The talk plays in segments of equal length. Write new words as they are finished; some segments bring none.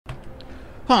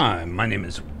Hi, my name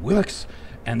is Wilx,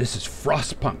 and this is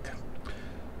Frostpunk,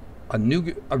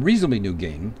 a reasonably new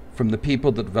game from the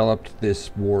people that developed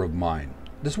this War of Mine.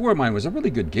 This War of Mine was a really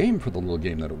good game for the little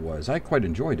game that it was. I quite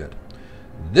enjoyed it.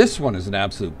 This one is an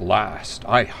absolute blast.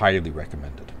 I highly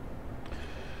recommend it.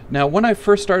 Now, when I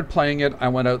first started playing it, I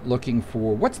went out looking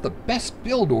for what's the best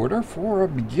build order for a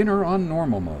beginner on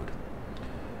normal mode.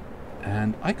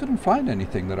 And I couldn't find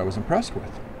anything that I was impressed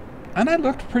with. And I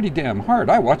looked pretty damn hard.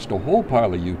 I watched a whole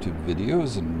pile of YouTube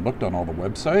videos and looked on all the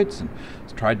websites and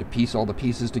tried to piece all the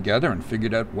pieces together and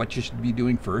figured out what you should be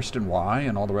doing first and why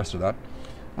and all the rest of that.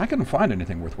 I couldn't find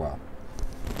anything worthwhile.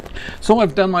 So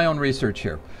I've done my own research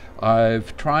here.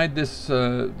 I've tried this,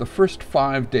 the first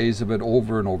 5 days of it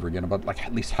over and over again, about like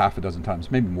at least half a dozen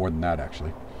times, maybe more than that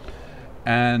actually.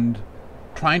 And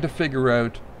trying to figure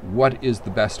out what is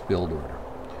the best build order.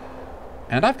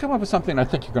 And I've come up with something I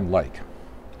think you're going to like.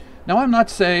 Now, I'm not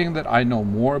saying that I know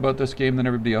more about this game than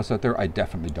everybody else out there. I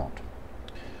definitely don't.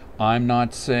 I'm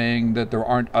not saying that there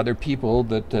aren't other people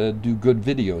that do good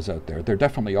videos out there. There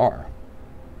definitely are.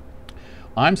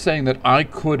 I'm saying that I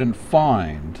couldn't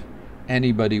find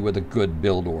anybody with a good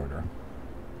build order.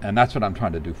 And that's what I'm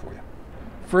trying to do for you.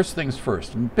 First things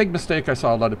first, and big mistake I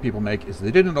saw a lot of people make is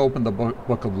they didn't open the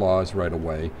book of laws right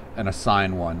away and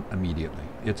assign one immediately.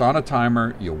 It's on a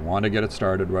timer. You want to get it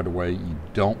started right away. You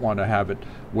don't want to have it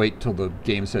wait till the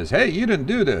game says, hey, you didn't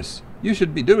do this. You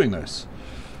should be doing this.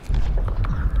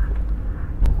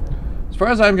 As far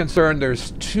as I'm concerned,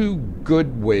 there's two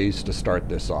good ways to start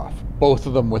this off, both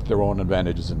of them with their own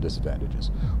advantages and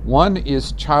disadvantages. One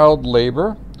is child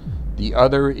labor. The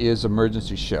other is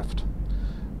emergency shift.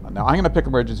 Now, I'm going to pick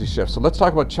emergency shift. So let's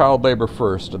talk about child labor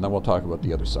first, and then we'll talk about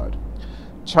the other side.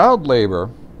 Child labor,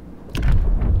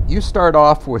 you start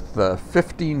off with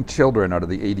 15 children out of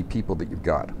the 80 people that you've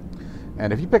got.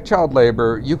 And if you pick child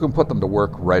labor, you can put them to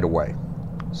work right away.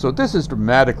 So this is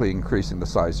dramatically increasing the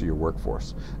size of your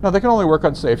workforce. Now, they can only work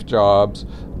on safe jobs,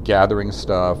 gathering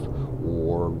stuff,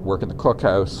 or work in the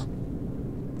cookhouse.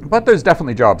 But there's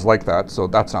definitely jobs like that, so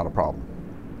that's not a problem.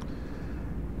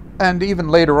 And even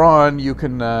later on, you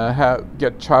can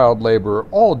get child labor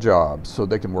all jobs, so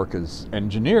they can work as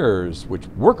engineers, which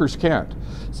workers can't.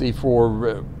 See,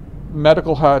 for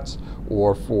medical huts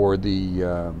or for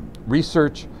the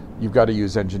research, you've got to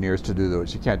use engineers to do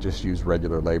those. You can't just use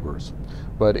regular laborers.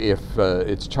 But if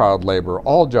it's child labor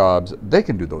all jobs, they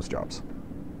can do those jobs.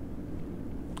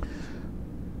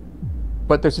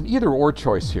 But there's an either-or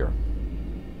choice here.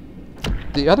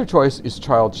 The other choice is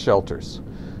child shelters.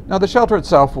 Now, the shelter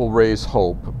itself will raise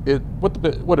hope.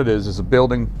 What it is a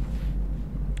building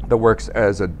that works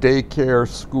as a daycare,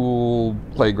 school,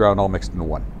 playground, all mixed into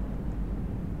one.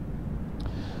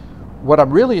 What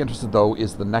I'm really interested, though,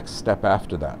 is the next step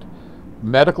after that.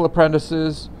 Medical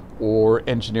apprentices or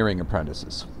engineering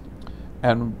apprentices.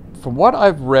 And from what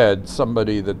I've read,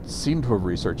 somebody that seemed to have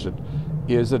researched it,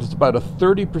 is that it's about a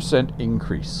 30%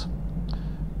 increase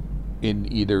in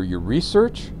either your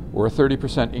research or a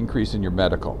 30% increase in your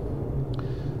medical.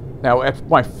 Now,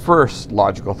 my first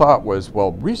logical thought was,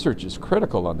 well, research is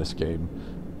critical on this game.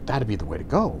 That'd be the way to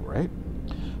go, right?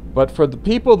 But for the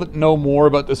people that know more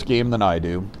about this game than I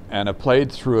do, and have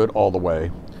played through it all the way,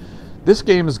 this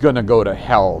game is going to go to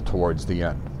hell towards the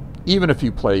end. Even if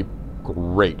you play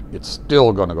great, it's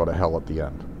still going to go to hell at the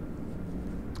end.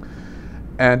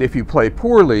 And if you play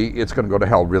poorly, it's going to go to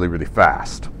hell really, really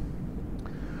fast.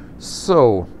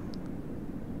 So,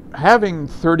 having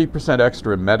 30%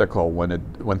 extra in medical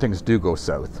when things do go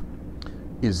south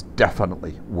is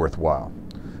definitely worthwhile,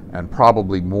 and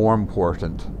probably more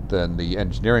important than the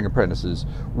engineering apprentices,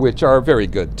 which are very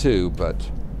good too, but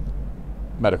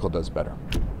medical does better.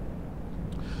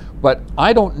 But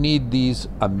I don't need these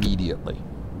immediately,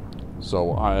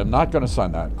 so I'm not going to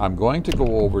sign that. I'm going to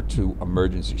go over to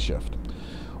emergency shift.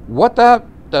 What that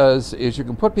does is you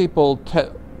can put people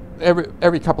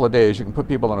every couple of days, you can put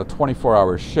people on a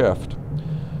 24-hour shift.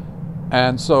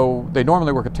 And so they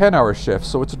normally work a 10-hour shift,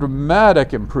 so it's a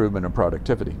dramatic improvement in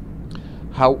productivity.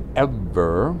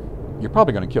 However, you're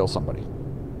probably going to kill somebody.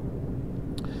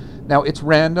 Now, it's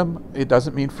random. It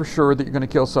doesn't mean for sure that you're going to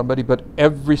kill somebody, but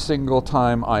every single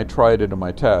time I tried it in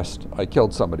my test, I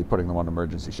killed somebody putting them on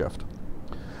emergency shift.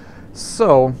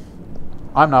 So,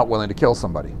 I'm not willing to kill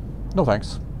somebody. No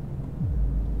thanks.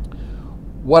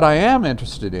 What I am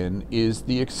interested in is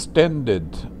the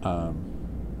extended...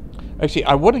 actually,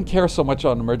 I wouldn't care so much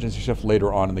on emergency shift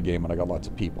later on in the game when I got lots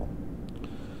of people.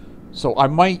 So I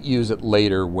might use it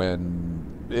later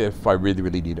if I really,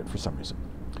 really need it for some reason.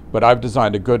 But I've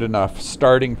designed a good enough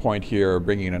starting point here,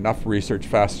 bringing enough research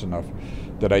fast enough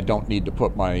that I don't need to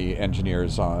put my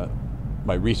engineers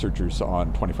my researchers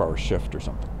on 24-hour shift or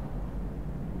something.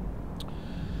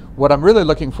 What I'm really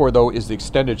looking for, though, is the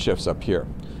extended shifts up here.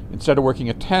 Instead of working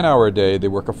a 10-hour day, they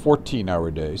work a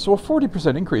 14-hour day. So a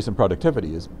 40% increase in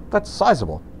productivity that's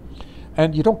sizable.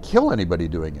 And you don't kill anybody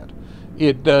doing it.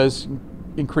 It does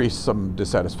increase some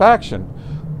dissatisfaction,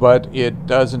 but it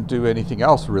doesn't do anything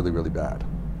else really, really bad.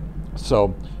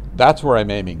 So that's where I'm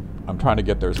aiming. I'm trying to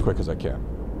get there as quick as I can.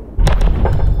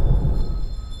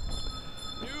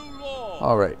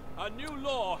 All right.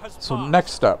 So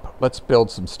next up, let's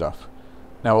build some stuff.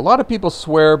 Now, a lot of people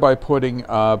swear by putting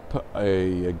up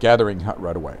a gathering hut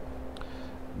right away.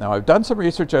 Now, I've done some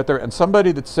research out there, and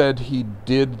somebody that said he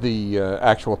did the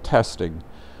actual testing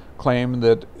claimed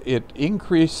that it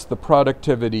increased the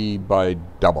productivity by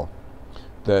double.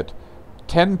 That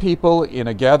 10 people in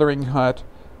a gathering hut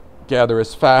gather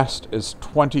as fast as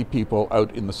 20 people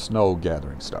out in the snow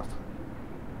gathering stuff.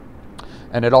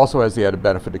 And it also has the added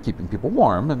benefit of keeping people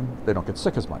warm, and they don't get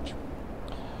sick as much.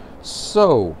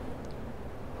 So,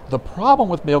 the problem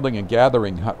with building a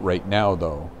gathering hut right now,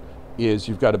 though, is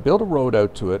you've got to build a road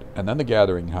out to it, and then the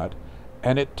gathering hut,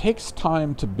 and it takes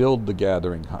time to build the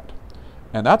gathering hut.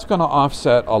 And that's going to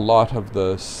offset a lot of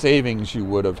the savings you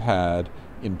would have had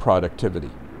in productivity.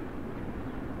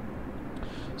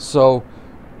 So,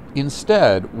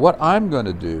 instead, what I'm going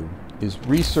to do is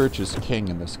research is king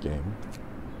in this game.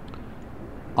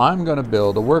 I'm going to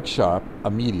build a workshop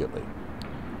immediately.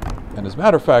 And as a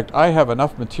matter of fact, I have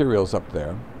enough materials up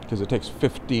there, because it takes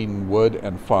 15 wood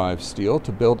and 5 steel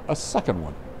to build a second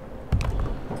one.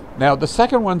 Now, the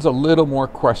second one's a little more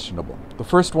questionable. The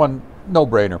first one,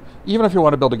 no-brainer. Even if you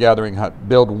want to build a gathering hut,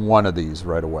 build one of these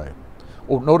right away.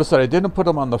 Oh, notice that I didn't put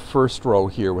them on the first row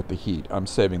here with the heat. I'm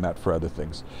saving that for other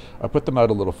things. I put them out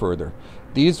a little further.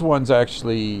 These ones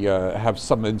actually have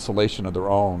some insulation of their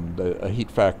own, a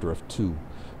heat factor of 2.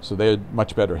 So they're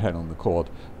much better handling the cold.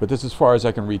 But this is as far as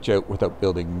I can reach out without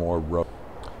building more rows.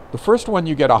 The first one,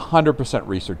 you get 100%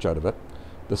 research out of it.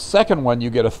 The second one, you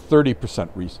get a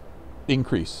 30%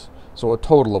 increase, so a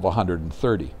total of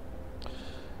 130.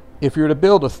 If you were to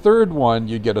build a third one,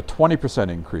 you get a 20%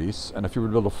 increase, and if you were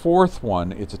to build a fourth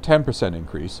one, it's a 10%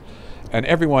 increase, and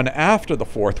every one after the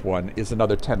fourth one is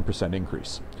another 10%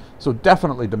 increase. So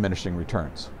definitely diminishing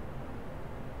returns.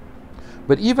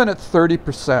 But even at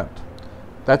 30%,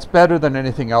 that's better than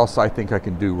anything else I think I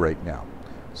can do right now.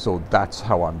 So that's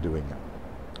how I'm doing it.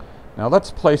 Now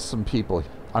let's place some people.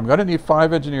 I'm going to need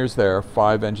 5 engineers there,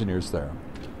 5 engineers there.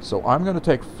 So I'm going to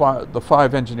take the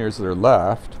 5 engineers that are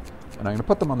left, and I'm going to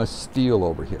put them on the steel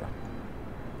over here.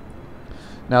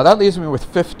 Now that leaves me with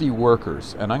 50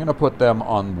 workers, and I'm going to put them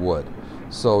on wood.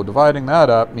 So dividing that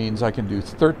up means I can do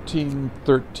 13,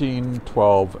 13,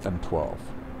 12, and 12,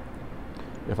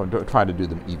 if I'm trying to do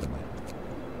them evenly.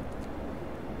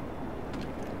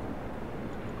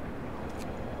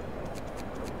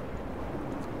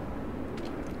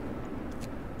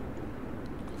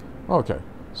 Okay,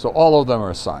 so all of them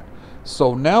are assigned.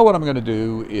 So now what I'm going to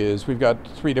do is we've got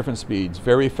 3 different speeds: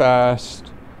 very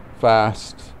fast,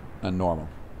 fast, and normal.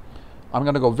 I'm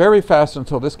going to go very fast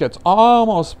until this gets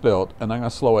almost built, and I'm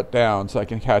going to slow it down so I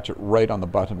can catch it right on the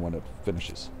button when it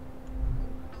finishes.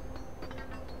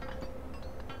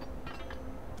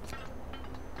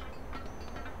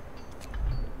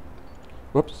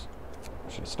 Whoops,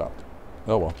 should have stopped.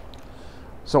 Oh well.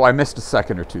 So I missed a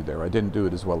second or two there. I didn't do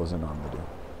it as well as I normally do.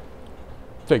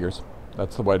 Figures.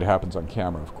 That's the way it happens on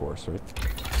camera, of course, right?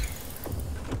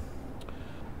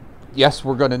 Yes,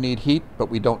 we're going to need heat, but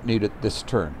we don't need it this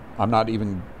turn. I'm not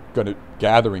even going to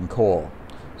gathering coal,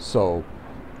 so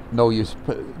no use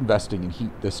investing in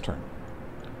heat this turn.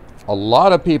 A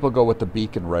lot of people go with the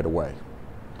beacon right away,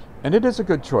 and it is a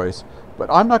good choice, but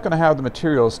I'm not going to have the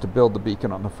materials to build the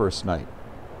beacon on the first night.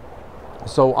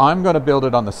 So I'm going to build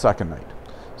it on the second night.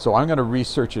 So I'm going to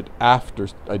research it after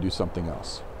I do something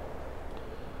else.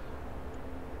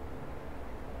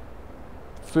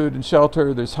 Food and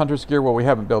shelter, there's hunter's gear. Well, we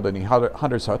haven't built any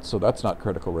hunter's huts, so that's not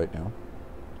critical right now.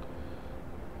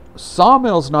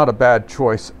 Sawmill's not a bad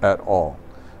choice at all.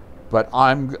 But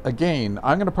I'm going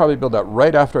to probably build that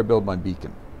right after I build my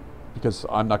beacon, because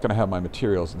I'm not going to have my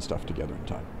materials and stuff together in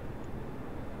time.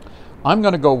 I'm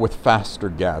going to go with faster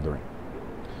gathering.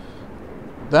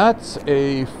 That's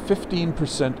a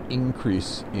 15%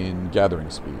 increase in gathering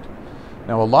speed.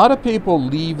 Now, a lot of people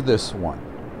leave this one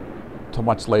till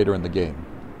much later in the game.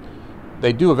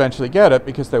 They do eventually get it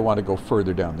because they want to go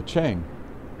further down the chain.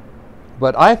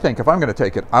 But I think if I'm going to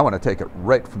take it, I want to take it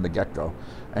right from the get-go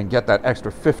and get that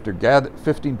extra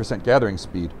 15% gathering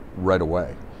speed right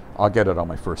away. I'll get it on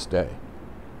my first day.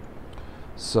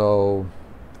 So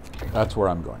that's where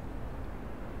I'm going.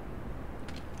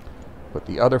 Put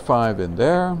the other 5 in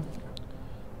there,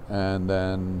 and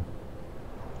then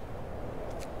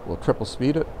we'll triple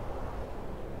speed it.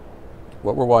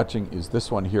 What we're watching is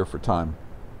this one here for time.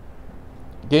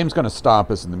 The game's going to stop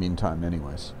us in the meantime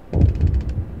anyways.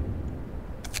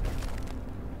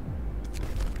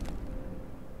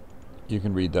 You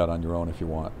can read that on your own if you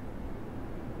want.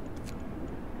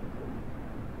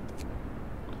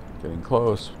 Getting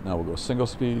close. Now we'll go single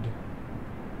speed.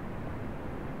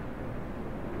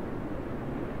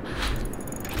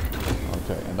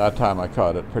 Okay, and that time I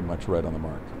caught it pretty much right on the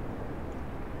mark.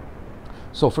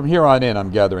 So from here on in, I'm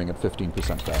gathering at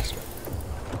 15% faster.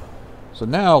 So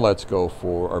now let's go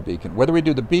for our beacon. Whether we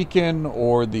do the beacon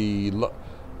or the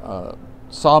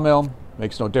sawmill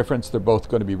makes no difference. They're both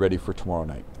going to be ready for tomorrow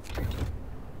night.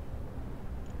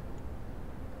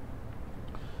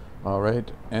 All right,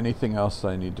 anything else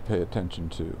I need to pay attention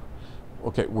to?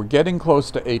 Okay, we're getting close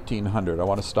to 1800. I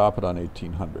want to stop it on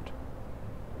 1800.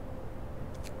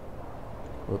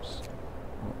 Whoops.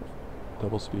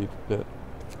 Double speed bit.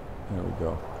 There we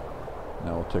go.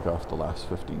 Now we'll take off the last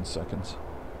 15 seconds.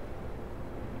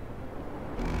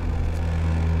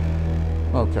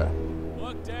 Okay.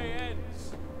 Workday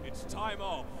ends. It's time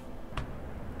off.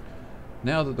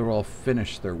 Now that they're all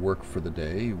finished their work for the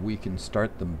day, we can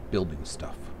start them building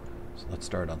stuff. So let's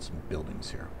start on some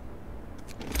buildings here.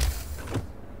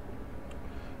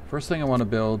 First thing I want to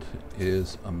build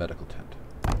is a medical tent.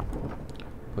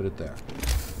 Put it there.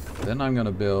 Then I'm going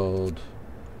to build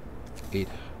 8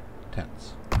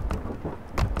 tents.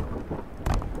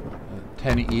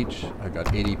 10 each. I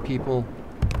got 80 people.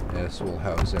 This will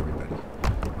house everybody.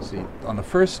 See, on the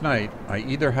first night, I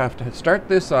either have to start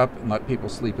this up and let people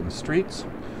sleep in the streets,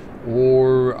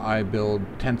 or I build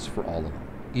tents for all of them.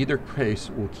 Either case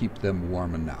will keep them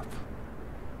warm enough.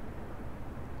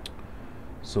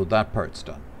 So that part's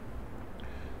done.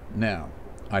 Now,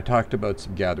 I talked about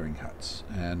some gathering huts,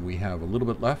 and we have a little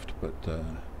bit left, but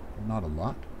not a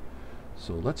lot.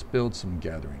 So let's build some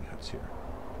gathering huts here.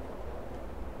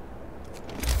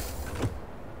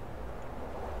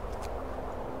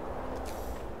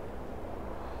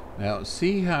 Now,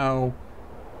 see how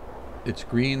it's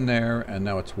green there, and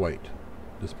now it's white.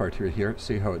 This part here,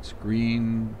 see how it's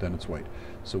green, then it's white.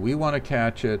 So we want to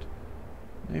catch it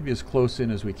maybe as close in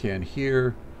as we can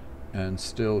here, and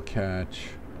still catch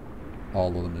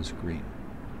all of them as green.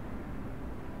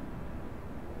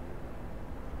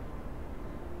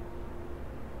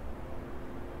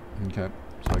 Okay,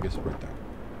 so I guess right there.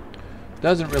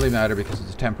 Doesn't really matter because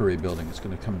it's a temporary building. It's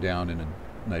going to come down in a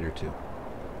night or two.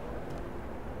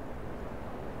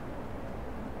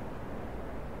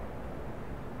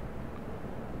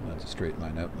 That's a straight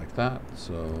line out like that,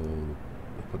 so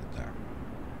we'll put it there.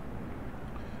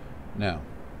 Now,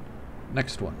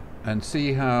 next one. And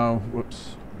see how,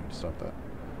 whoops, let me stop that.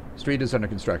 Street is under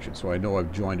construction, so I know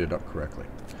I've joined it up correctly.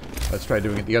 Let's try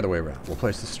doing it the other way around. We'll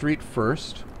place the street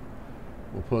first.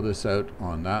 We'll pull this out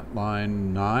on that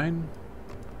line 9.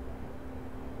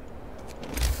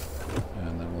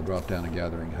 And then we'll drop down a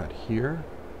gathering hut here.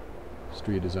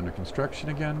 Street is under construction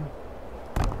again.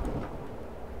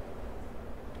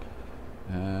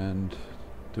 And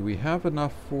do we have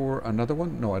enough for another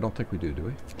one? No, I don't think we do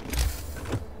we?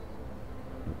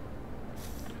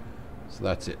 So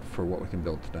that's it for what we can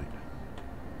build tonight.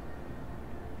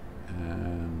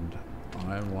 And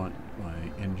I want my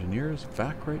engineers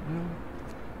back right now.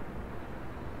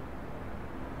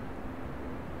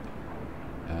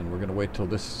 And we're going to wait till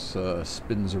this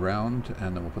spins around,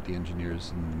 and then we'll put the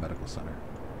engineers in the medical center.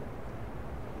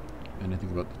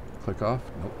 Anything about the click off?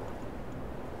 Nope.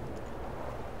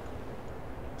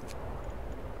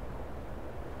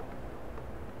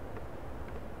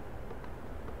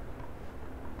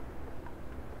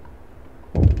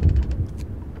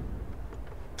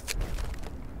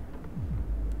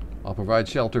 I'll provide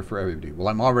shelter for everybody. Well,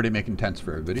 I'm already making tents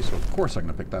for everybody, so of course I'm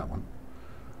going to pick that one.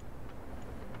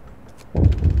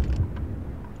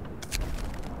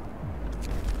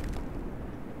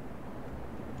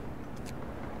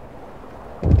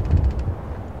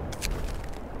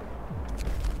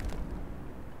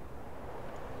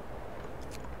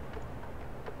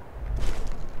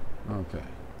 Okay.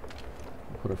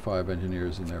 Put our 5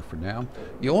 engineers in there for now.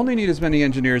 You only need as many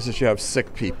engineers as you have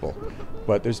sick people,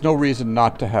 but there's no reason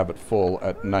not to have it full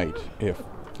at night if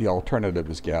the alternative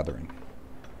is gathering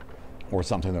or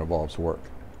something that involves work.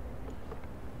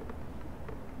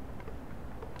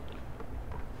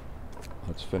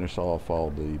 Let's finish off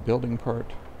all the building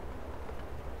part.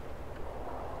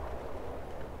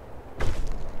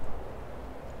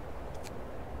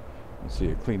 Let's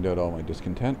see, I cleaned out all my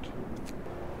discontent.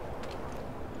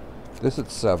 This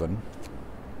at 7.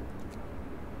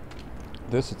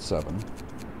 this at 7.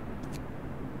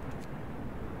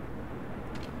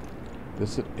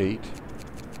 This at 8.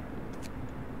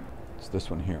 It's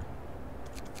this one here.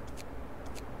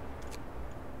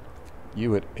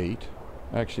 You at 8.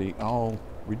 Actually, I'll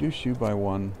reduce you by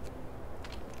 1.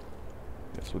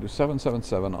 Yes, we'll do 7, 7,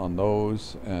 7 on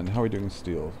those. And how are we doing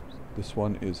steel? This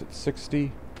one is at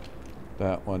 60.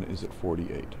 That one is at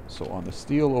 48. So on the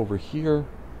steel over here,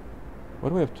 what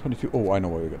do we have? 22. Oh, I know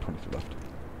why we got 22 left.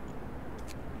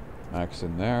 Max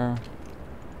in there.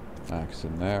 Max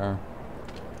in there.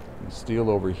 And steel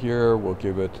over here, we'll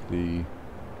give it the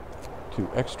 2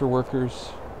 extra workers.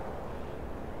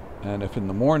 And if in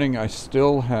the morning I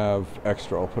still have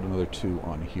extra, I'll put another 2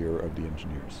 on here of the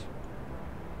engineers.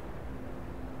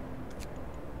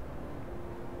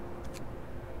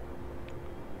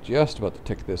 Just about to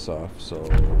tick this off, so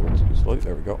let's do slowly.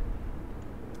 There we go.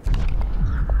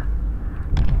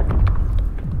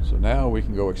 So now we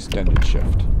can go extended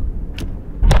shift.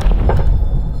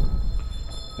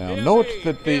 Now note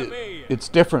that it's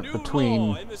different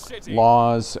between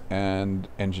laws and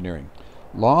engineering.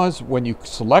 Laws, when you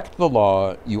select the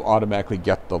law, you automatically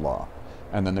get the law.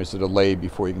 And then there's a delay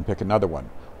before you can pick another one.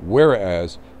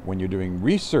 Whereas when you're doing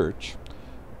research,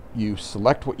 you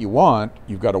select what you want,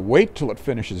 you've got to wait till it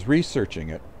finishes researching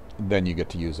it, then you get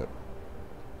to use it.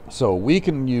 So we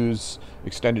can use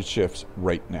extended shifts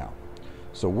right now.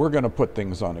 So we're going to put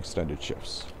things on extended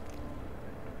shifts.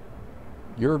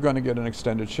 You're going to get an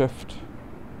extended shift.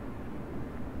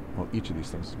 Well, each of these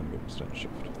things is going to get an extended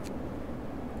shift.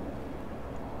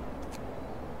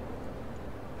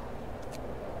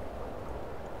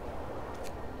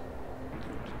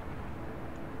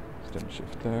 Extended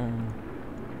shift there.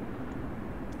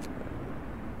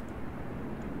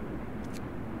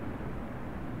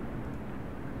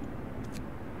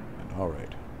 All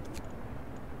right.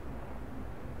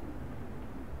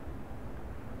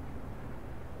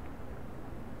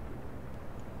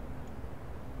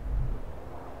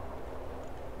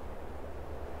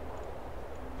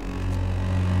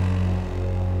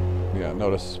 Yeah,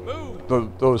 notice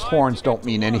those horns don't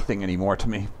mean anything anymore to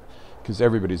me because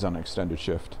everybody's on extended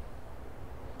shift.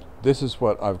 This is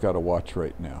what I've got to watch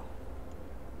right now.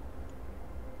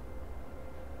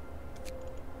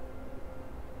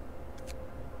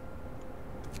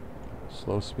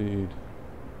 Slow speed.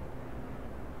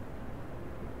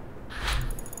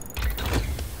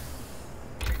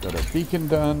 Got our beacon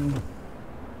done.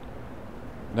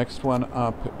 Next one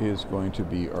up is going to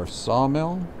be our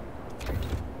sawmill.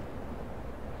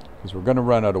 Because we're going to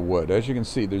run out of wood. As you can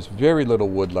see, there's very little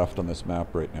wood left on this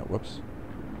map right now. Whoops.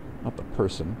 Not the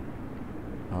person.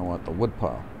 I want the wood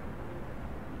pile.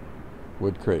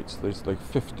 Wood crates. There's like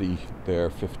 50 there,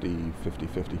 50, 50,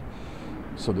 50.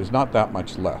 So there's not that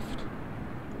much left.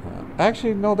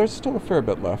 Actually, no, there's still a fair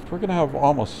bit left. We're going to have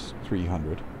almost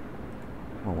 300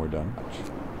 when we're done.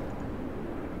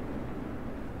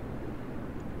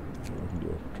 We can do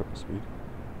a triple speed.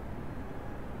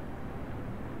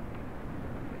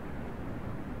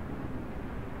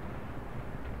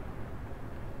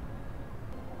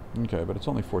 Okay, but it's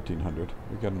only 1400.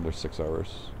 We got another 6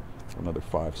 hours. Another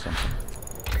 5 something.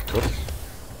 Whoops.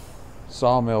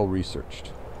 Sawmill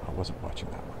researched. I wasn't watching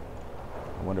that one.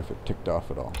 I wonder if it ticked off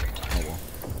at all. Oh well.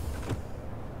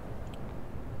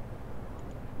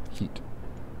 Heat.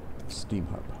 Steam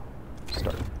hub.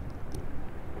 Start.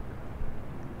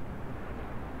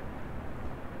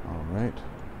 Alright.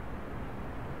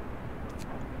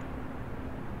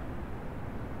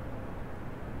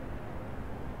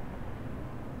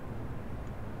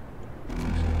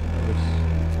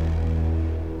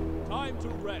 Time to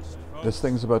rest, folks. This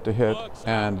thing's about to hit,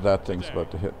 and that thing's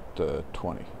about to hit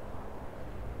 20.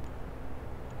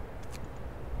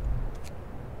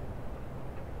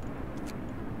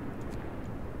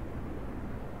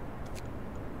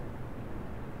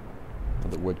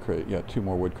 Another wood crate. Yeah, 2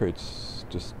 more wood crates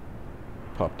just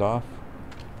popped off.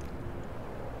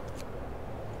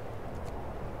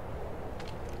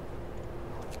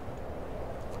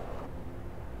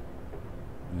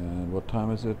 And what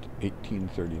time is it?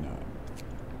 18:39.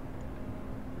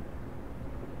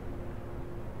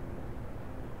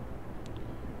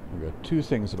 We've got 2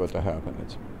 things about to happen.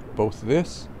 It's both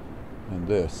this and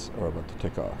this are about to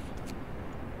tick off.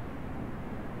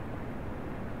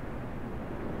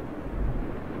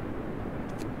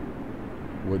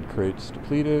 Wood crates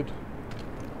depleted.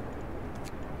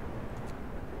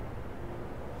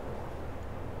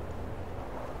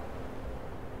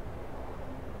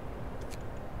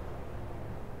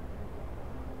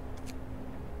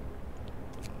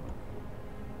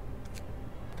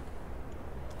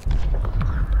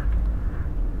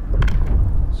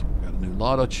 So we've got a new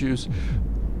lot to choose.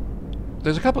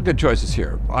 there's a couple good choices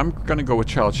here. I'm going to go with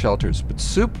child shelters, but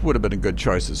soup would have been a good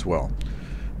choice as well.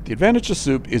 The advantage of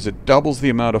soup is it doubles the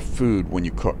amount of food when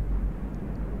you cook.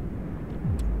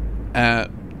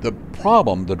 The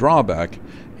problem, the drawback,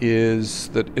 is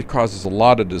that it causes a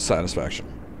lot of dissatisfaction.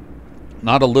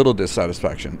 Not a little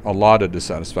dissatisfaction, a lot of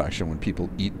dissatisfaction when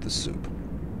people eat the soup.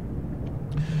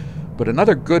 But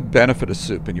another good benefit of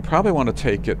soup, and you probably want to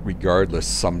take it regardless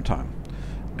sometime,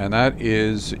 and that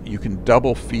is you can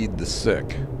double feed the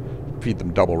sick, feed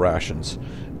them double rations,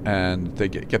 and they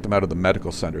get them out of the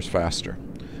medical centers faster.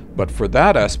 But for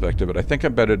that aspect of it, I think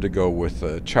I'm better to go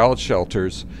with child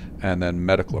shelters and then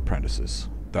medical apprentices.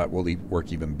 That will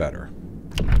work even better.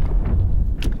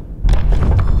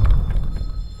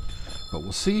 But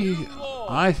we'll see.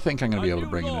 I think I'm going to be able to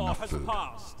bring in enough food.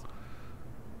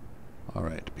 All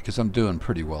right, because I'm doing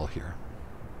pretty well here.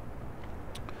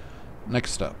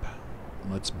 Next up,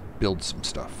 let's build some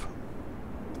stuff.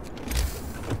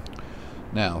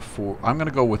 Now, I'm going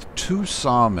to go with 2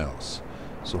 sawmills.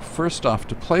 So first off,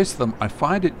 to place them, I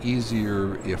find it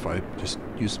easier if I just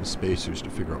use some spacers to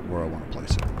figure out where I want to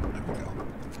place it. There we go.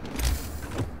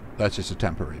 That's just a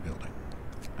temporary building.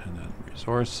 And then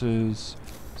resources,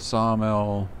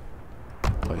 sawmill,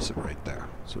 place it right there.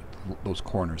 So those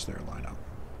corners there line up.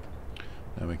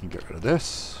 Then we can get rid of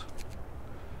this.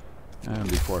 And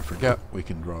before I forget, we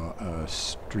can draw a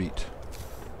street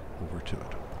over to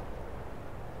it.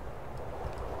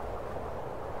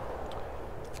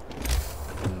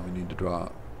 Now we need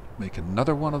to make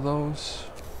another one of those.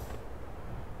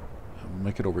 And we'll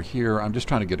make it over here. I'm just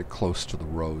trying to get it close to the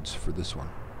roads for this one.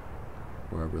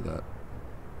 Wherever that.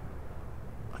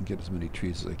 I can get as many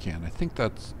trees as I can. I think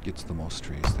that gets the most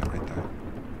trees there, right there.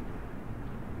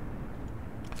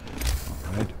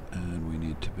 Alright, and we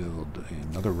need to build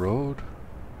another road.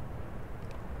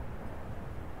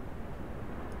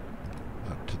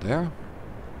 Up to there.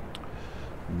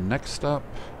 Next up,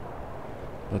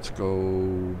 let's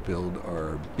go build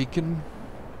our beacon.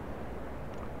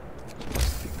 Let's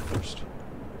place the beacon first.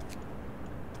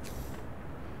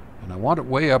 And I want it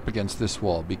way up against this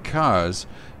wall because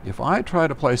if I try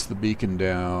to place the beacon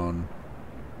down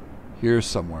here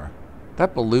somewhere,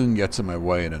 that balloon gets in my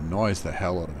way and annoys the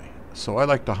hell out of me. So I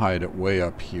like to hide it way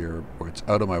up here where it's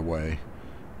out of my way.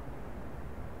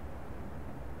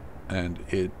 And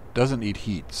it doesn't need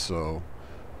heat, so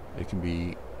it can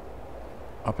be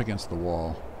up against the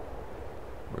wall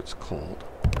where it's cold.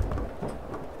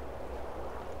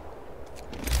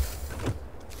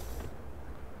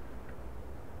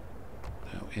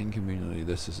 Now, inconveniently,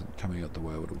 this isn't coming out the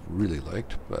way I would have really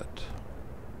liked, but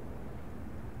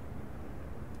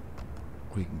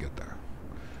we can get there.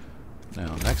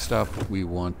 Now, next up, we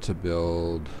want to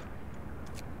build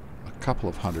a couple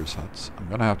of hunters' huts. I'm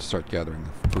going to have to start gathering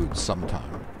food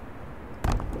sometime.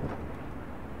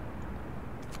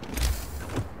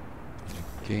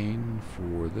 Gain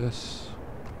for this.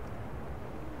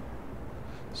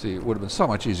 See, it would have been so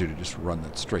much easier to just run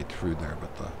that straight through there,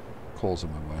 but the coal's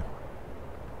in my way.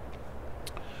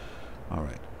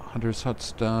 Alright, hunters'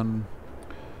 hut's done.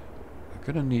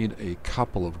 We're going to need a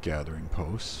couple of gathering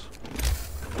posts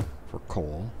for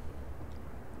coal.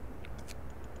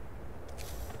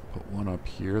 Put one up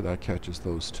here, that catches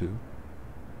those two.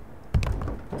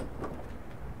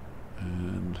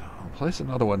 And I'll place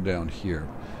another one down here.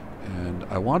 And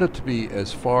I want it to be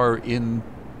as far in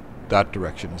that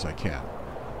direction as I can.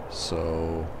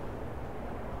 So,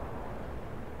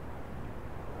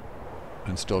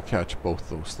 and still catch both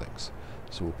those things.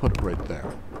 So we'll put it right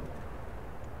there.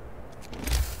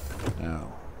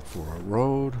 Now, for a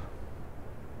road,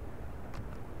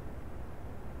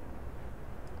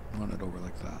 run it over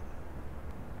like that.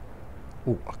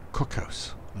 Oh, a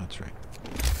cookhouse. That's right.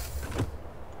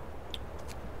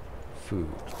 Food,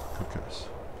 cookhouse.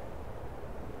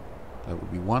 That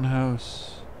would be one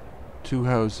house, 2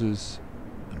 houses,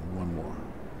 and 1 more.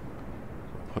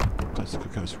 Place the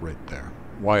cookhouse right there.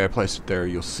 Why I placed it there,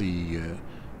 you'll see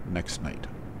next night.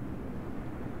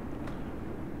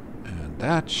 And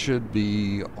that should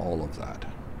be all of that.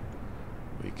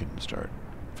 We can start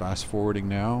fast forwarding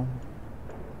now.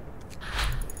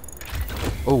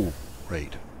 Oh,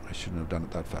 right. I shouldn't have done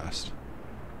it that fast.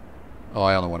 Oh,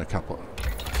 I only want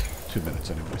 2 minutes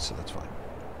anyway, so that's fine.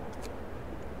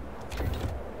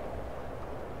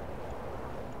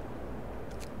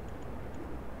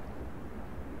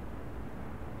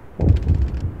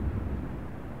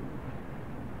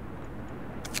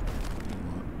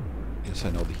 Yes,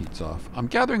 I know the heat's off. I'm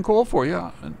gathering coal for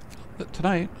you and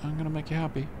tonight. I'm going to make you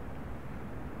happy.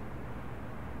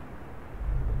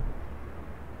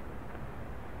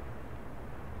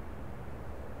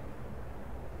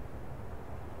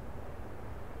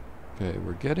 Okay,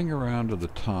 we're getting around to the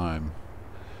time.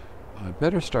 I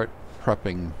better start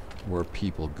prepping where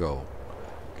people go,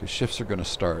 because shifts are going to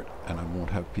start and I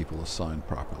won't have people assigned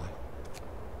properly.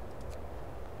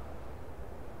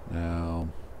 Now,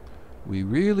 we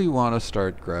really want to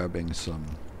start grabbing some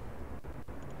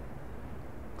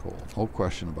coal. No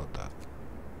question about that.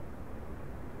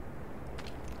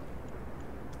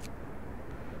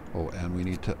 Oh, and we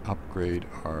need to upgrade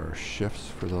our shifts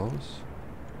for those.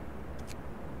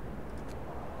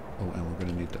 Oh, and we're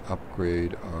going to need to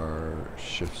upgrade our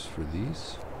shifts for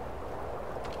these.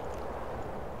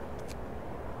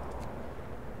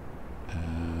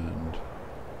 And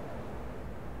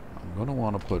I'm going to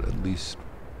want to put at least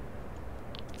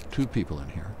 2 people in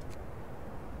here.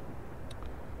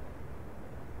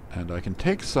 And I can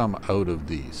take some out of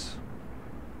these.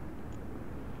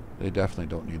 They definitely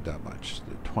don't need that much.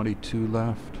 The 22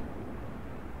 left.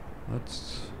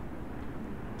 Let's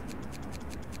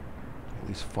at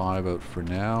least 5 out for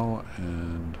now,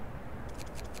 and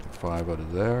 5 out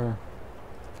of there.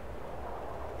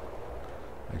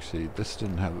 Actually, this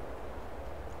didn't have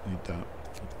need that.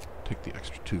 Take the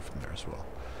extra 2 from there as well.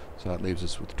 So that leaves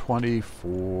us with 20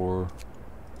 for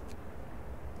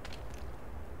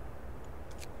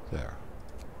there.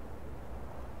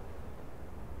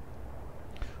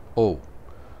 Oh,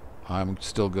 I'm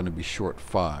still going to be short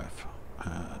 5.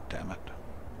 Damn it.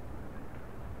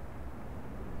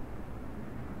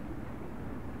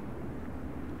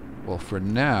 Well, for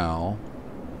now,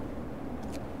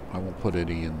 I won't put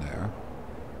any in there.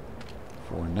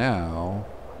 For now,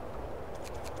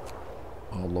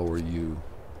 I'll lower you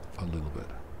a little bit.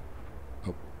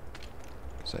 Oh,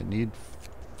 because I need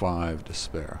 5 to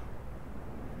spare.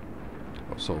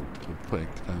 Oh, so we'll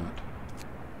pick that.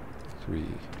 3.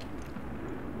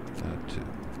 That 2.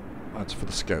 That's for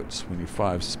the scouts. We need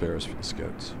 5 spares for the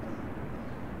scouts.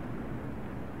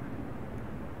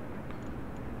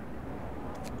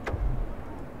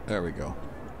 There we go.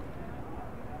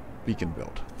 Beacon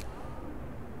built.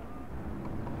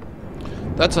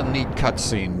 That's a neat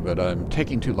cutscene, but I'm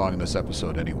taking too long in this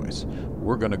episode anyways.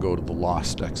 We're going to go to the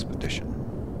Lost Expedition.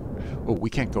 Oh, we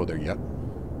can't go there yet.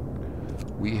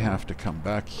 We have to come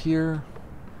back here.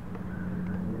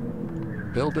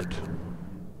 Build it.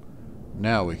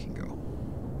 Now we can go.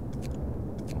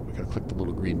 Oh, we gotta click the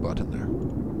little green button there.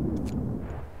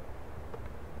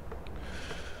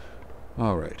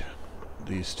 Alright.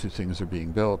 These 2 things are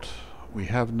being built. We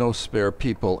have no spare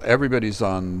people. Everybody's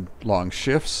on long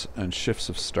shifts, and shifts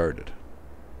have started.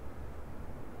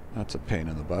 That's a pain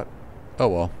in the butt. Oh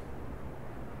well.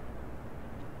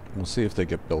 We'll see if they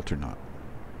get built or not.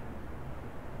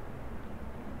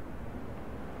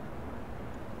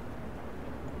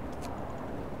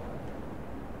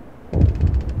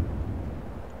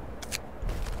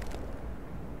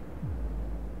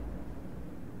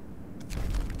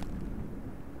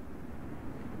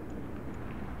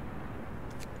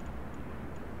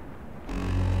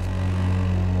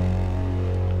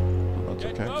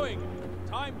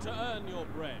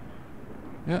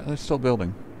 Yeah, they're still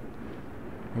building.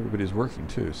 Everybody's working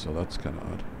too, so that's kind of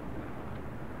odd.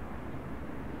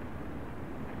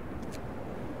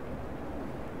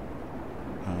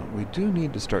 We do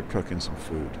need to start cooking some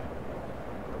food.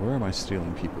 Where am I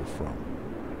stealing people from?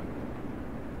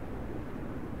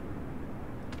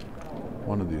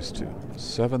 One of these 2.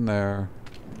 7 there.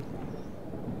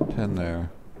 10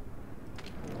 there.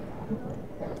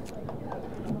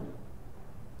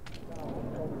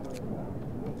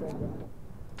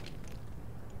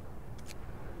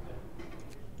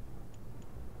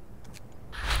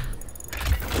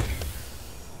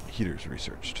 Heaters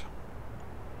researched.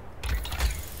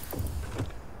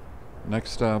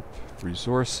 Next up,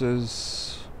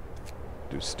 resources.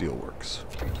 Do steelworks.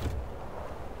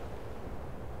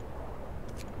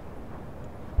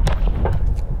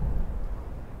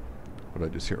 What did I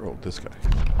just hear? Oh, this guy.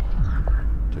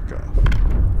 Took off.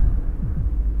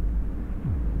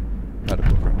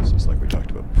 Medical premises, like we talked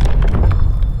about before.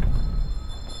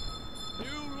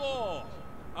 New law.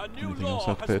 A new Anything law else I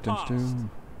have to pay attention to?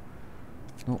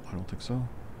 No, I don't think so.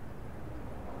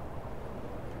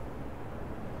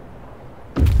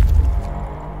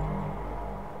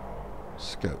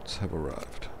 Scouts have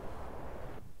arrived.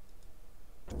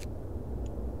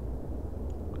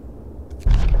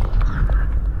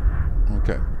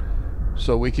 Okay.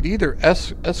 So we could either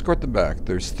escort them back.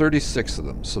 There's 36 of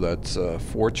them, so that's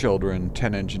 4 children,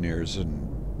 10 engineers,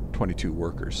 and 22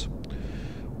 workers.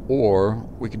 Or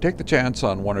we can take the chance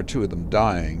on 1 or 2 of them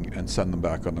dying and send them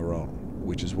back on their own,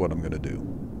 which is what I'm going to do.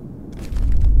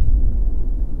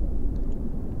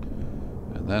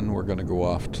 And then we're going to go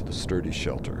off to the sturdy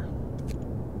shelter.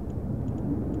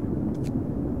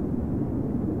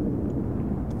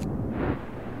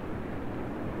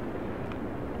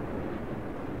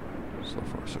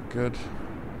 good.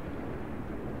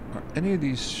 Are any of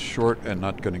these short and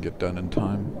not going to get done in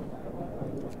time?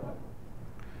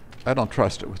 I don't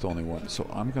trust it with only one, so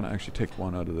I'm going to actually take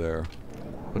one out of there,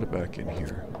 put it back in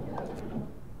here.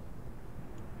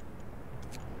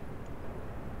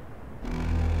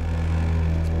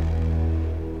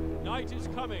 Night is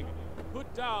coming.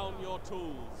 Put down your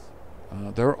tools.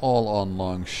 They're all on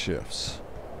long shifts.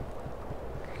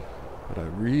 But I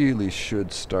really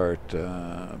should start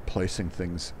placing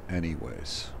things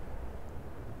anyways.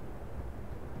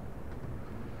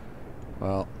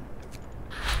 Well,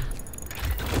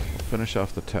 I'll finish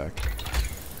off the tech.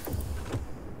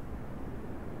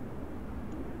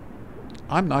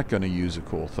 I'm not going to use a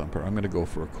coal thumper. I'm going to go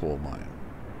for a coal mine.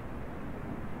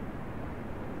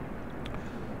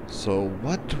 So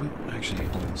what do we... Actually,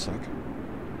 hold on a sec.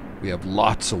 We have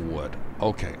lots of wood.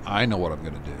 Okay, I know what I'm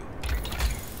going to do.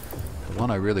 The one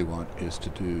I really want is to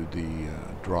do the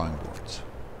drawing boards.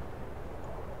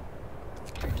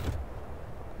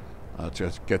 It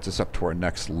just gets us up to our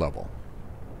next level.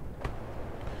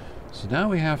 So now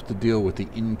we have to deal with the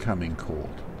incoming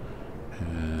cold.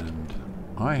 And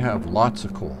I have lots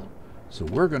of coal. So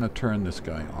we're going to turn this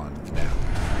guy on now.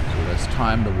 So that's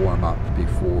time to warm up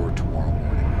before tomorrow morning.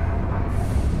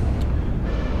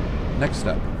 Next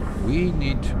up, we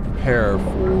need to prepare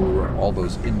for all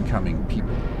those incoming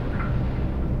people.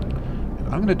 And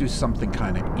I'm going to do something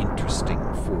kind of interesting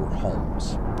for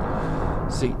homes.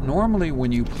 See, normally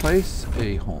when you place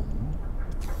a home,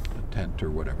 a tent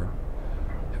or whatever,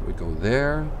 it would go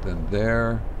there, then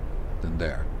there, then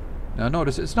there. Now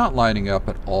notice it's not lining up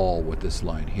at all with this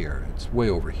line here. It's way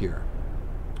over here.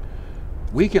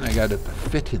 We can get it to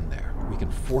fit in there. We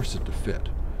can force it to fit.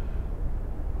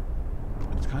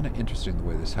 It's kind of interesting the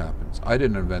way this happens. I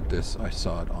didn't invent this. I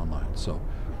saw it online. So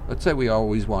let's say we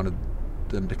always wanted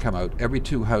them to come out every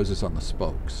 2 houses on the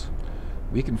spokes.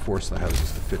 We can force the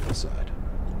houses to fit inside.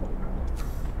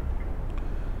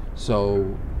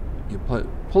 So you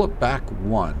pull it back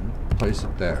 1, place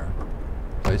it there,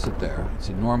 place it there.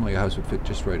 See, normally a house would fit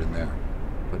just right in there.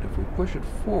 But if we push it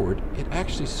forward, it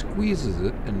actually squeezes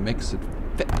it and makes it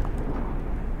fit.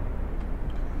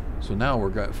 So now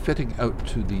we're fitting out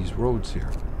to these roads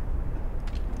here.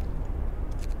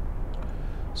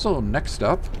 So next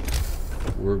up,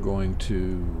 we're going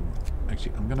to...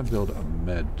 Actually, I'm going to build a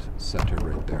med center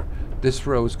right there. This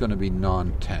row is going to be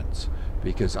non-tents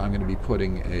because I'm going to be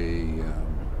putting a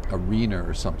arena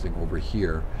or something over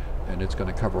here, and it's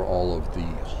going to cover all of the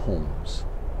homes.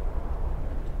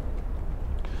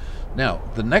 Now,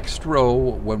 the next row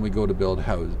when we go to build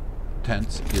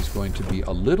tents is going to be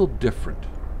a little different.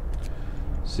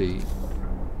 See,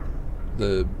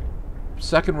 the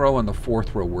second row and the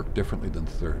fourth row work differently than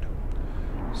the third.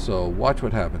 So watch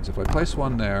what happens. If I place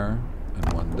one there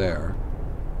and one there,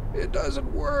 it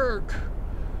doesn't work.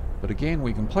 But again,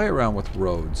 we can play around with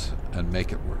roads and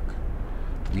make it work.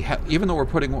 Even though we're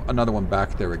putting another one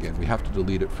back there again, we have to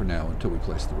delete it for now until we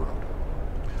place the road.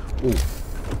 Ooh.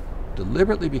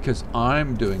 Deliberately, because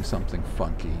I'm doing something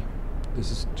funky.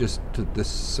 This is just to this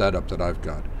setup that I've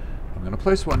got. I'm going to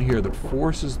place one here that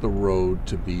forces the road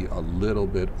to be a little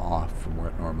bit off from where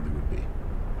it normally would be.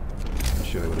 I'll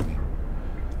show you what I mean.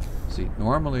 See,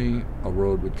 normally a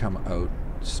road would come out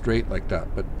straight like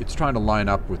that, but it's trying to line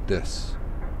up with this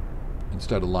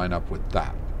instead of line up with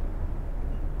that.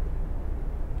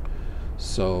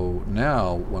 So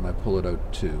now when I pull it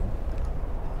out too,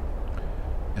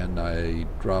 and I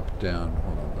drop down,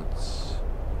 hold on, let's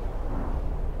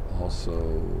also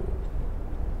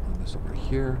on this over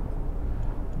here.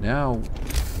 Now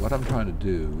what I'm trying to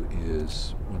do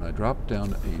is when I drop down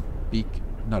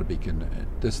not a beacon,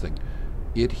 this thing,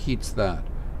 it heats that.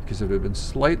 Because if it had been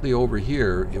slightly over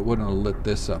here, it wouldn't have lit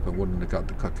this up and wouldn't have got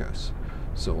the cookhouse.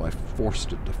 So I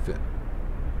forced it to fit.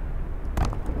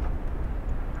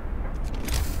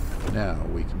 Now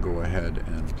we can go ahead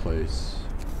and place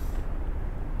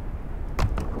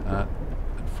that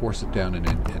and force it down and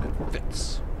in, and it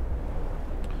fits.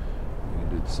 We can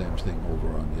do the same thing over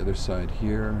on the other side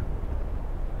here.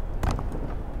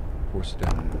 Force it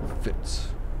down and it fits.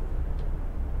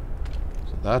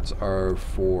 So that's our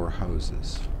 4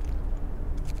 houses.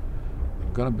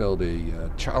 I'm going to build a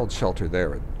child shelter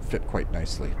there. It fit quite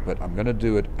nicely, but I'm going to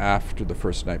do it after the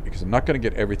first night because I'm not going to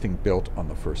get everything built on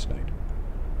the first night.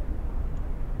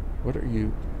 What are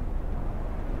you?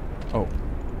 Oh,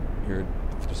 you're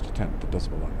just a tent that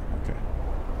doesn't belong there. Okay.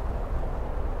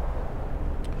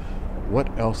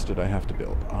 What else did I have to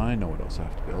build? I know what else I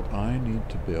have to build. I need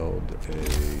to build a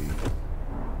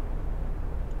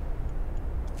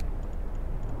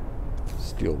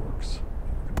steelworks.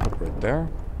 I'm going to put it right there.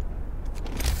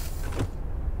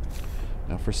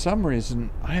 Now for some reason,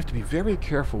 I have to be very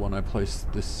careful when I place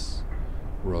this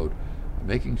road,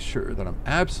 making sure that I'm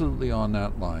absolutely on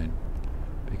that line,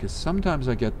 because sometimes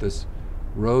I get this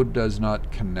road does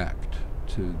not connect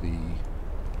to the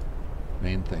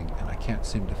main thing, and I can't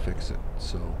seem to fix it.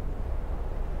 So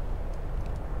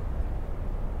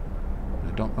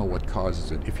I don't know what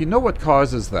causes it. If you know what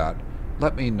causes that,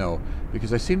 let me know,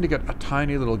 because I seem to get a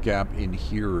tiny little gap in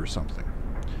here or something,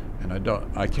 and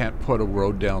I can't put a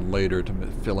road down later to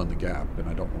fill in the gap, and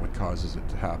I don't know what causes it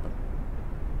to happen.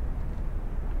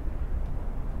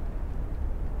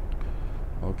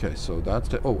 Okay, so that's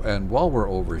oh, and while we're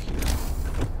over here,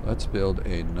 let's build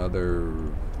another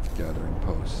gathering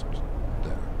post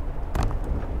there.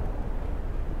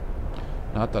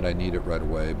 Not that I need it right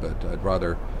away, but I'd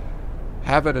rather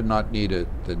have it and not need it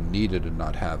than need it and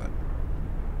not have it.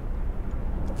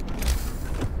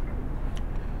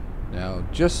 Now,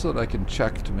 just so that I can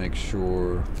check to make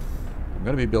sure, I'm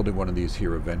going to be building one of these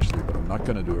here eventually, but I'm not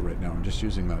going to do it right now. I'm just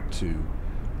using that to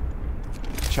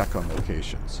check on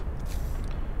locations.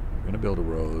 I'm going to build a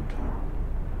road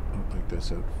like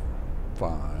this at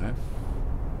 5.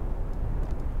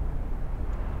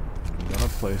 I'm going to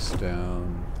place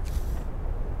down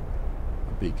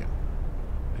a beacon.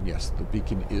 And yes, the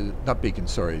beacon is, not beacon,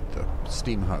 sorry, the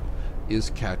steam hub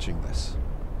is catching this.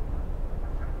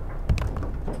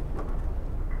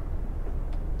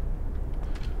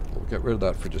 We'll get rid of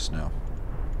that for just now.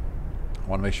 I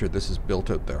want to make sure this is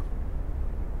built out there,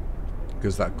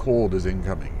 because that cold is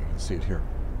incoming. You can see it here.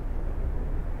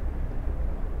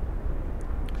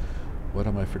 What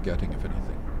am I forgetting, if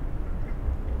anything?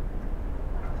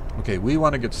 Okay, we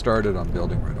want to get started on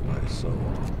building right away, so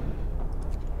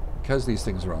because these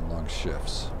things are on long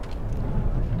shifts,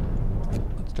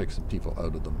 let's take some people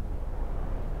out of them.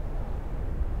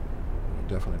 We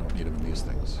definitely don't need them in these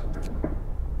things.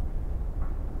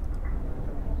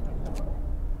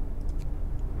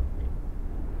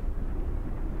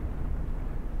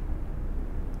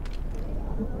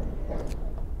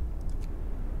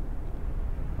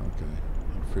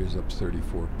 Frees up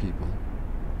 34 people.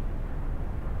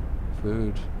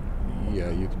 Food.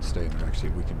 Yeah, you can stay in there.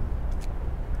 Actually, we can do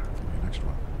the next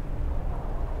one.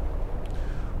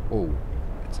 Oh,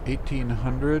 it's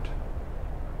 1800.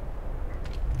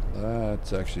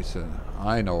 That's actually,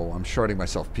 I know, I'm shorting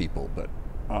myself people, but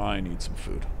I need some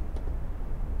food.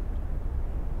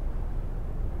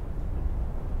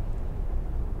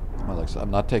 Well, like I said,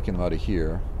 I'm not taking them out of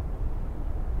here.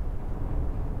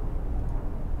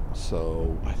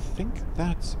 So I think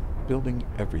that's building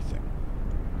everything.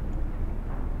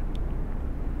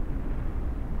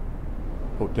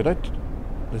 Oh, did I?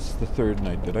 This is the third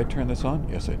night. Did I turn this on?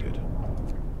 Yes, I did.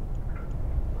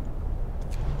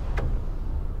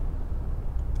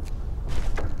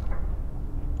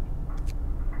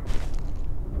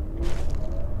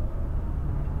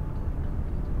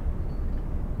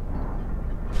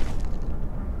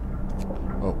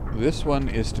 Oh, this one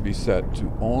is to be set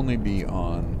to only be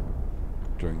on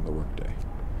during the workday.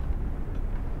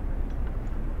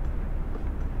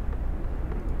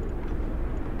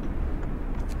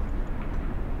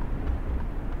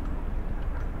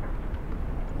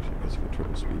 Actually, I guess I could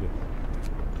triple speed it.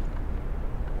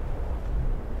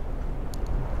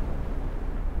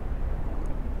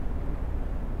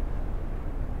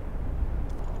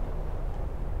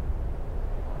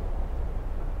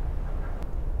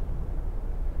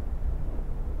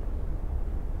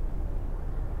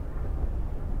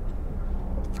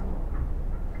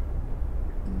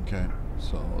 Okay,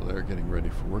 so they're getting ready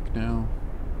for work now,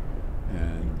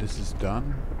 and this is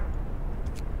done.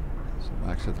 So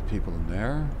max out the people in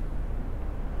there.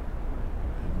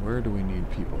 And where do we need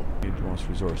people? We need the most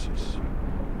resources.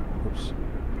 Oops,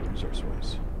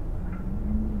 resource-wise.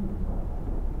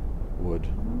 Wood.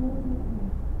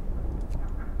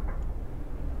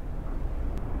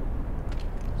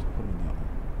 Let's put in that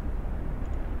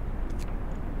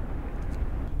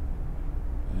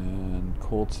one. And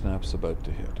cold snap's about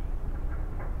to hit.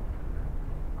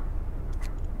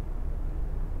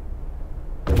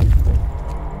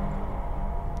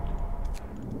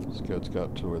 Scouts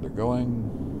got to where they're going.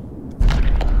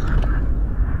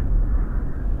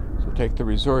 So take the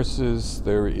resources.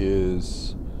 There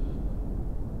is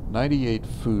 98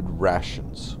 food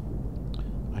rations.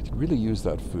 I could really use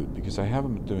that food because I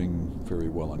haven't been doing very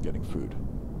well on getting food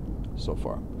so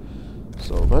far.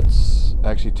 So let's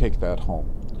actually take that home.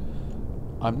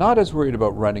 I'm not as worried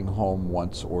about running home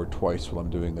once or twice while I'm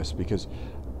doing this because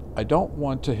I don't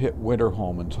want to hit winter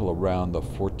home until around the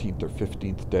 14th or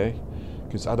 15th day,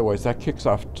 because otherwise that kicks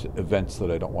off events that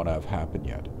I don't want to have happen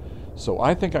yet. So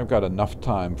I think I've got enough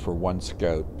time for one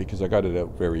scout, because I got it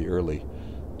out very early,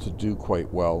 to do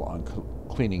quite well on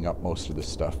cleaning up most of the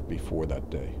stuff before that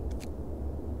day.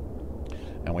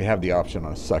 And we have the option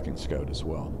on a second scout as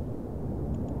well.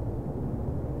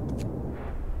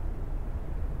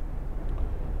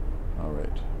 All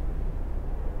right.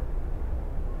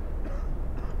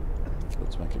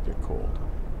 Let's make it get cold.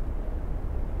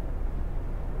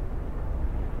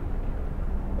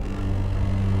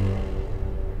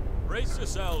 Brace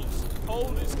yourselves.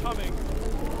 Cold is coming.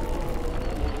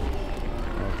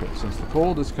 Okay, since the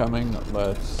cold is coming,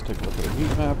 let's take a look at a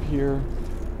heat map here.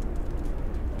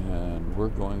 And we're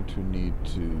going to need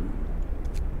to...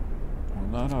 Well,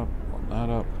 not up. Well, not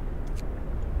up.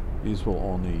 These will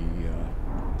only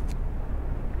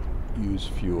use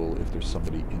fuel if there's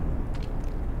somebody in them.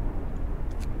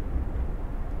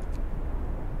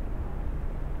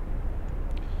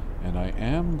 And I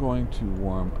am going to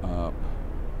warm up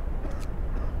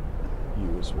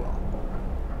you as well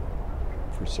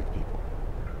for sick people.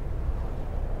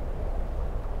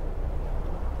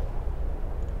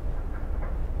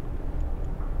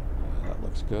 That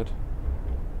looks good.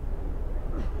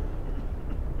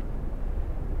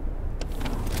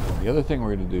 And the other thing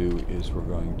we're going to do is we're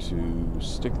going to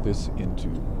stick this into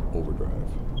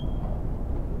overdrive.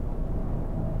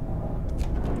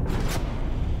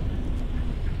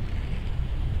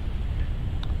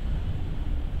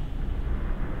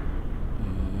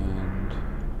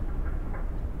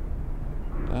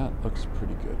 Looks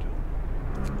pretty good.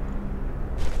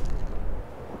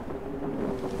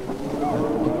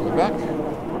 We're back.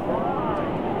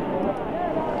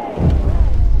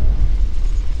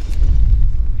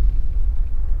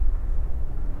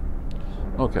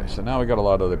 Okay, so now we got a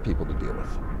lot of other people to deal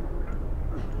with.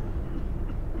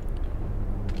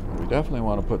 We definitely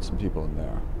want to put some people in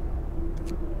there.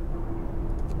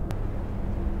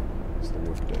 It's the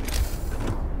work day.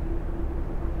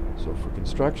 So for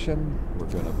construction, we're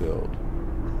going to build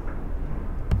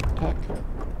tech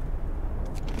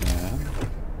and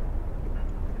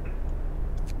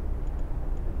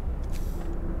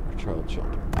a child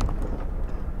shelter.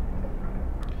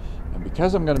 And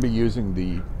because I'm going to be using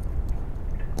the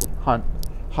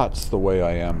huts the way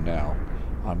I am now,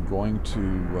 I'm going to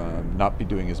not be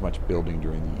doing as much building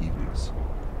during the evenings.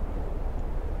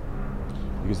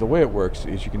 Because the way it works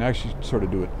is you can actually sort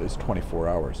of do it as 24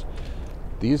 hours.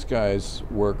 These guys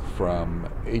work from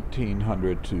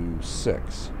 1800 to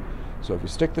 6. So if you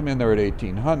stick them in there at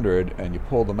 1800 and you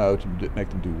pull them out and make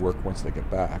them do work once they get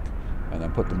back, and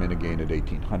then put them in again at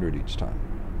 1800 each time.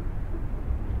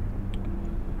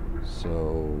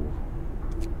 So...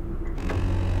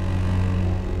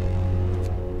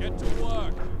 Get to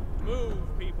work. Move,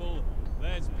 people.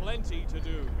 There's plenty to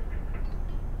do.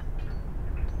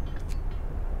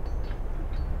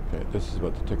 Okay, this is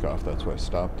about to tick off, that's why I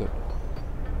stopped it.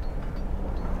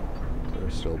 They're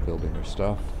still building their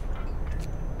stuff.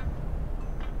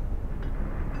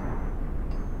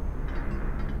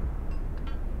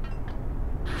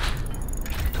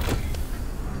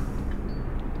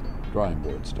 Drying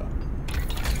board's done.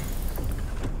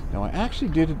 Now I actually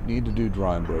didn't need to do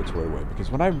drying boards right away,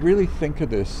 because when I really think of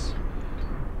this,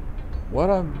 what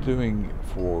I'm doing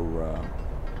for,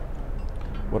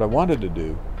 what I wanted to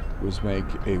do was make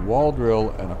a wall drill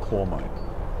and a coal mine.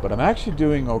 But I'm actually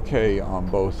doing okay on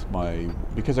both my,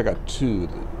 because I got 2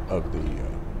 of the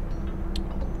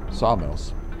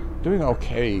sawmills, doing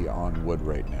okay on wood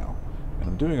right now. And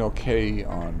I'm doing okay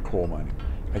on coal mining.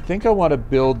 I think I want to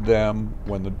build them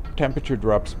when the temperature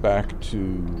drops back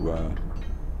to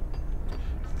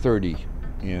 30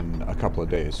 in a couple of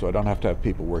days, so I don't have to have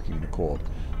people working in the cold.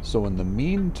 So in the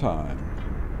meantime,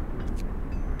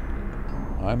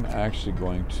 I'm actually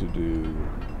going to do...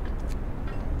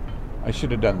 I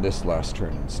should have done this last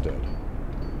turn instead.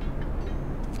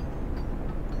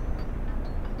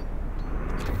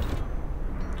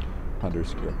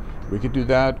 Hunter's gear. We could do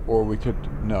that, or we could...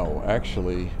 No,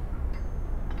 actually,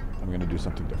 I'm going to do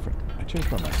something different. I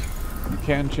changed my mind. You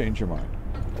can change your mind.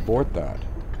 Abort that.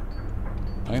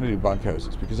 I'm going to do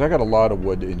bunkhouses, because I got a lot of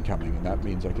wood incoming, and that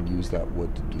means I can use that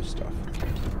wood to do stuff.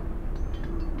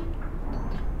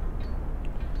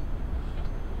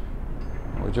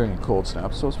 We're during a cold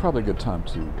snap, so it's probably a good time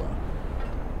to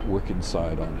work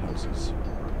inside on houses.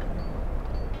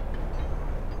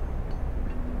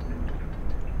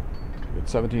 We got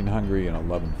 17 hungry and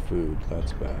 11 food.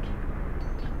 That's bad.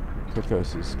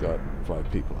 Cookhouse has got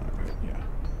 5 people in it, right? Yeah.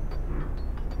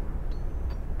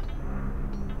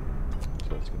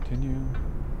 So let's continue.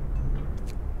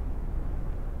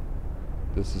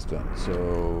 This is done.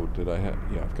 So did I have...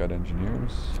 Yeah, I've got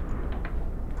engineers.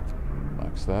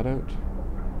 Max that out.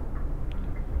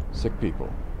 Sick people.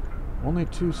 Only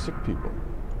 2 sick people.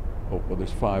 Oh, well,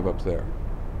 there's 5 up there.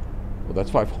 Well,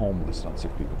 that's 5 homeless, not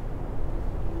sick people.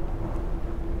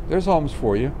 There's homes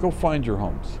for you. Go find your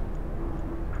homes.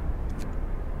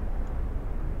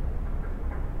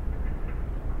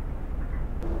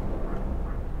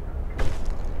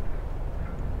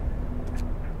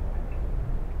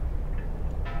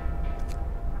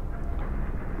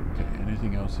 Okay,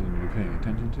 anything else you need to be paying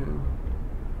attention to?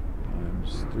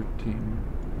 Times 13.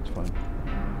 That's fine.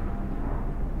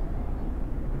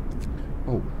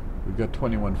 Oh, we've got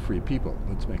 21 free people.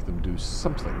 Let's make them do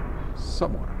something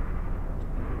somewhere.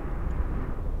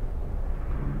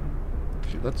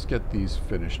 Actually, let's get these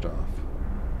finished off.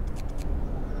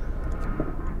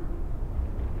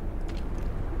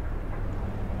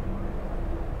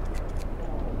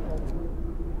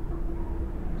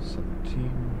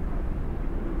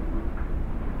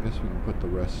 I guess we can put the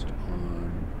rest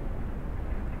on.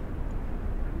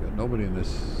 We got nobody in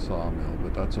this sawmill,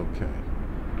 but that's okay.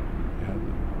 We have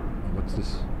the, oh, what's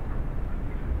this?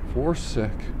 4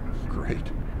 sick.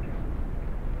 Great.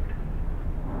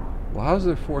 Well, how's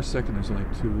there 4 sick and there's only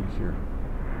 2 here?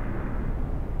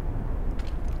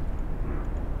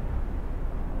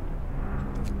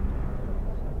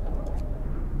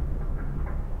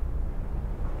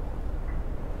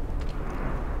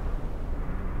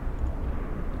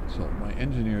 So my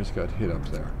engineers got hit up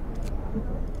there.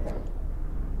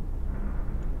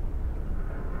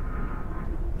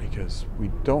 Because we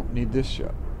don't need this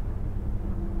yet.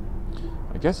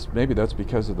 I guess maybe that's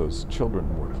because of those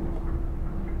children working.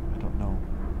 I don't know.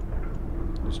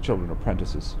 Those children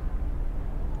apprentices.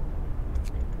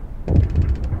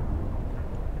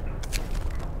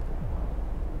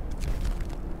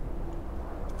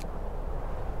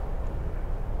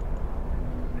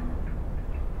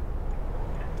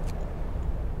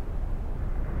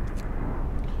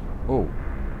 Oh,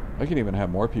 I can even have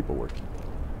more people working.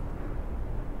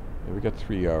 Yeah, we got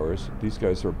 3 hours. These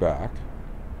guys are back.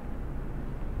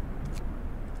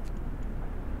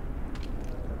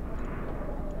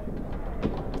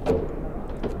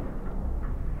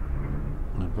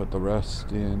 And put the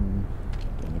rest in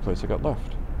the only place I got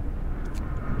left.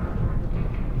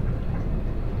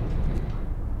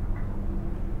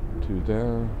 Two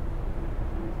there.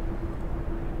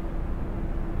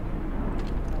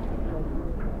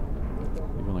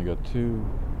 You've only got 2.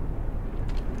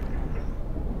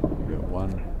 You got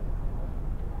 1.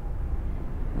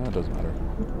 That doesn't matter.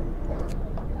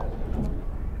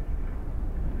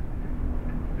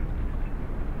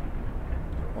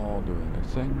 They're all doing their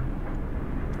thing.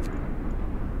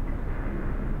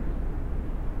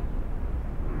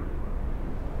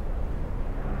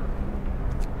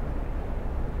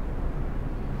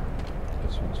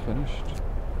 This one's finished.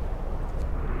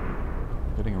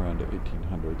 Getting around to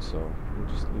 1800, so we'll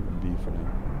just leave it be for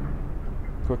now.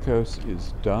 Cookhouse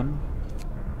is done.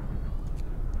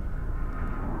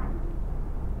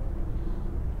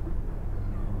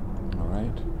 All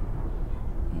right,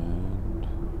 and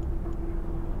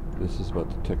this is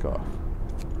about to tick off.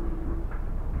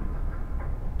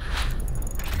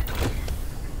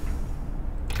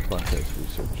 Bunkhouse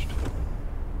researched.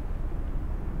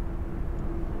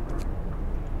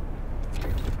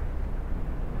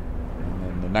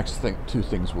 The next thing, 2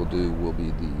 things we'll do will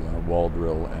be the wall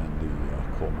drill and the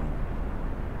coal mine.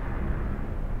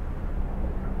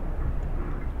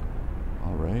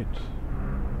 All right,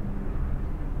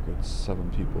 we've got 7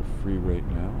 people free right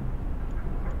now.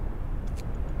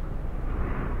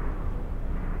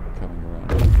 Coming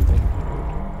around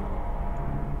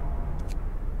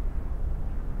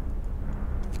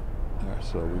 1800. There,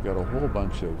 so we got a whole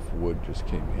bunch of wood just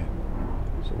came in,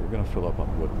 so we're going to fill up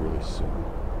on wood really soon.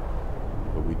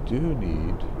 But we do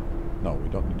need... No, we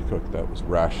don't need to cook. That was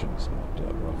rations,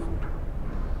 not raw food.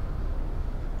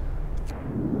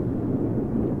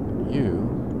 You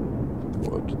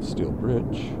go out to the steel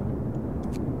bridge.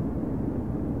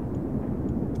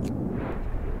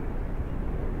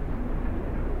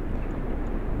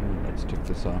 And let's tick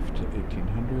this off to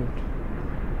 1800.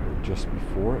 Or just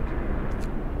before it.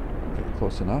 Okay,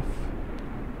 close enough.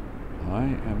 I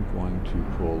am going to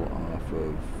pull off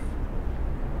of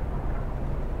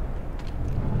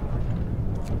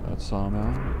that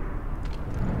sawmill,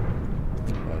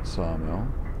 that sawmill.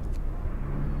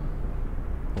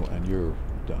 Oh, and you're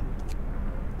done.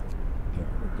 There,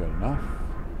 we've got enough.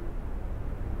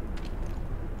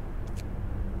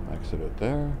 Exit it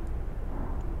there.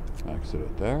 Exit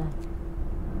it there.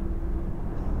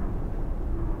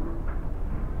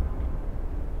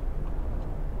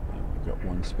 And we've got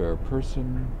 1 spare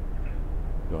person.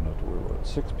 Don't have to worry about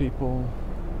 6 people.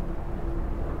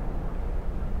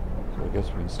 I guess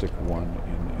we can stick 1 in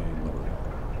a lorry.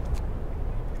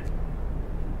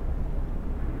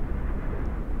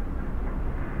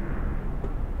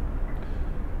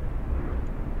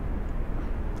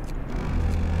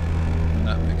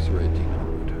 for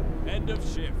 1800. End of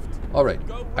shift. All right,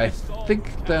 Go I west all think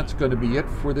you can. that's going to be it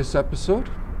for this episode.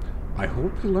 I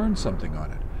hope you learned something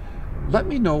on it. Let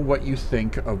me know what you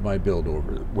think of my build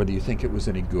over, whether you think it was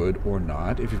any good or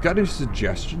not. If you've got any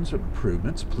suggestions or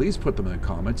improvements, please put them in the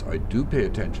comments. I do pay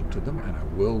attention to them, and I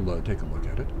will take a look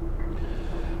at it.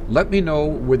 Let me know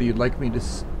whether you'd like me to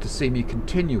see me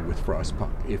continue with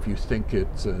Frostpunk, if you think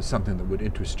it's something that would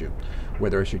interest you.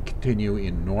 Whether I should continue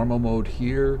in normal mode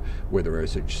here, whether I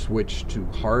should switch to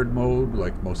hard mode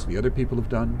like most of the other people have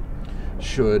done.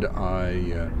 Should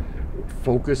I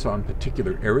focus on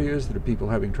particular areas that are people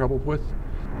having trouble with?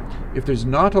 If there's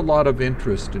not a lot of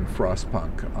interest in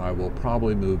Frostpunk, I will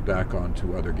probably move back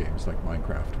onto other games like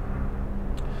Minecraft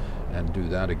and do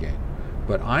that again.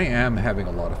 But I am having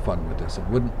a lot of fun with this and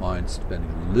wouldn't mind spending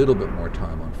a little bit more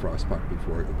time on Frostpunk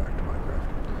before I go back to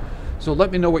Minecraft. So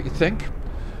let me know what you think.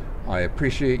 I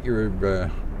appreciate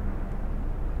your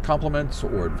compliments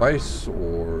or advice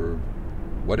or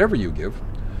whatever you give.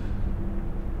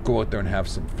 Go out there and have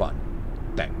some fun.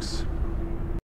 Thanks.